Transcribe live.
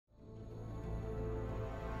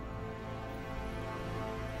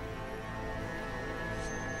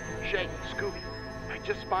Shaggy, Scooby, I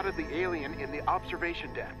just spotted the alien in the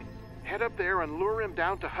observation deck. Head up there and lure him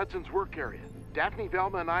down to Hudson's work area. Daphne,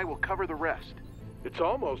 Velma, and I will cover the rest. It's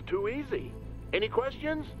almost too easy. Any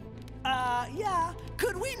questions? Yeah.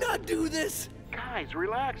 Could we not do this? Guys,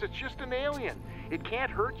 relax. It's just an alien. It can't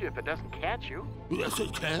hurt you if it doesn't catch you. Yes,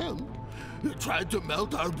 it can. It tried to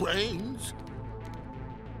melt our brains.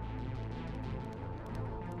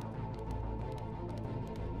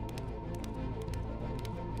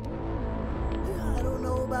 I don't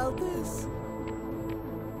know about this.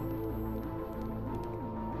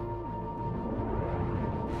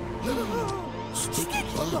 Sticky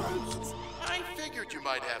bugs. I figured you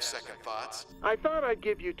might have second thoughts. I thought I'd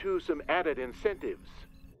give you two some added incentives.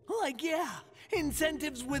 Like, yeah,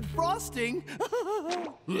 incentives with frosting.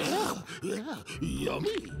 Yeah,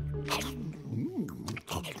 yummy.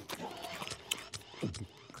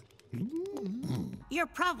 You're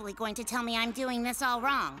probably going to tell me I'm doing this all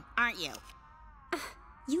wrong, aren't you?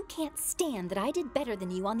 You can't stand that I did better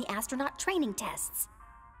than you on the astronaut training tests.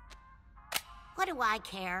 What do I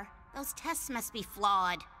care? Those tests must be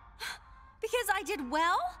flawed. Because I did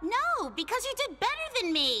well? No, because you did better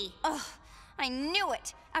than me. Ugh, I knew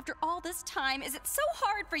it. After all this time, is it so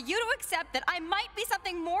hard for you to accept that I might be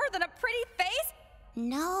something more than a pretty face?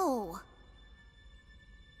 No.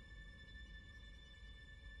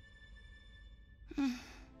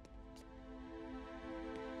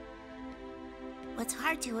 What's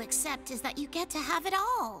hard to accept is that you get to have it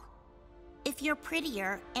all. If you're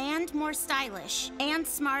prettier and more stylish and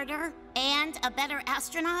smarter and a better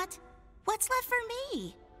astronaut, what's left for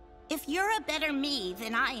me? If you're a better me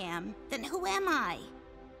than I am, then who am I?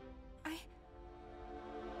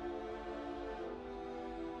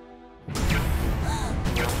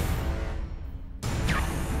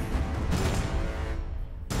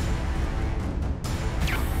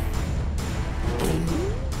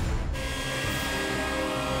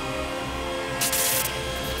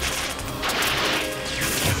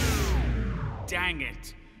 Dang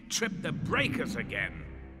it! Tripped the breakers again.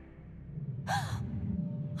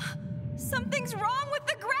 Something's wrong with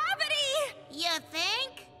the gravity! You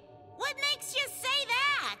think? What makes you say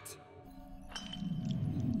that?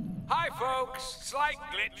 Hi, folks. Slight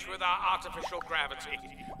glitch with our artificial gravity.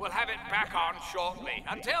 We'll have it back on shortly.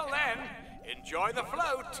 Until then, enjoy the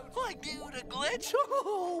float. Like due to glitch?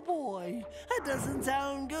 Oh, boy. That doesn't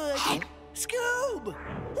sound good. Scoob!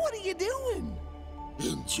 What are you doing?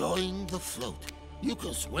 Enjoying the float. You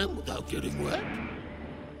can swim without getting wet.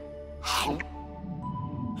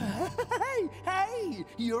 Hey,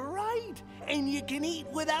 you're right. And you can eat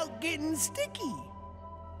without getting sticky.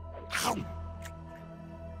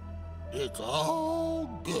 It's all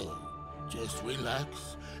good. Just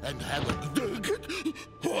relax and have a good...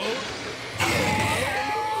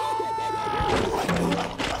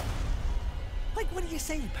 Like, what do you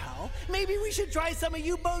say, pal? Maybe we should try some of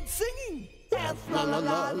you both singing. F la la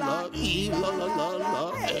la la, E la la la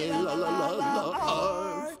la, A la la la la,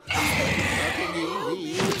 R.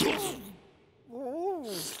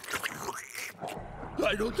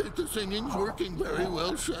 I don't think the singing's working very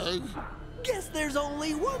well, Shag. Guess there's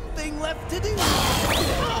only one thing left to do.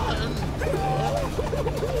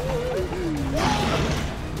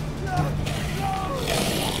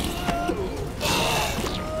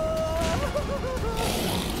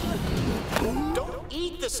 Don't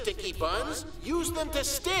eat the sticky buns. Use them to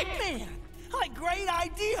stick. Man, a great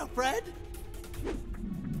idea, Fred.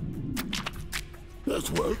 That's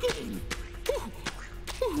working.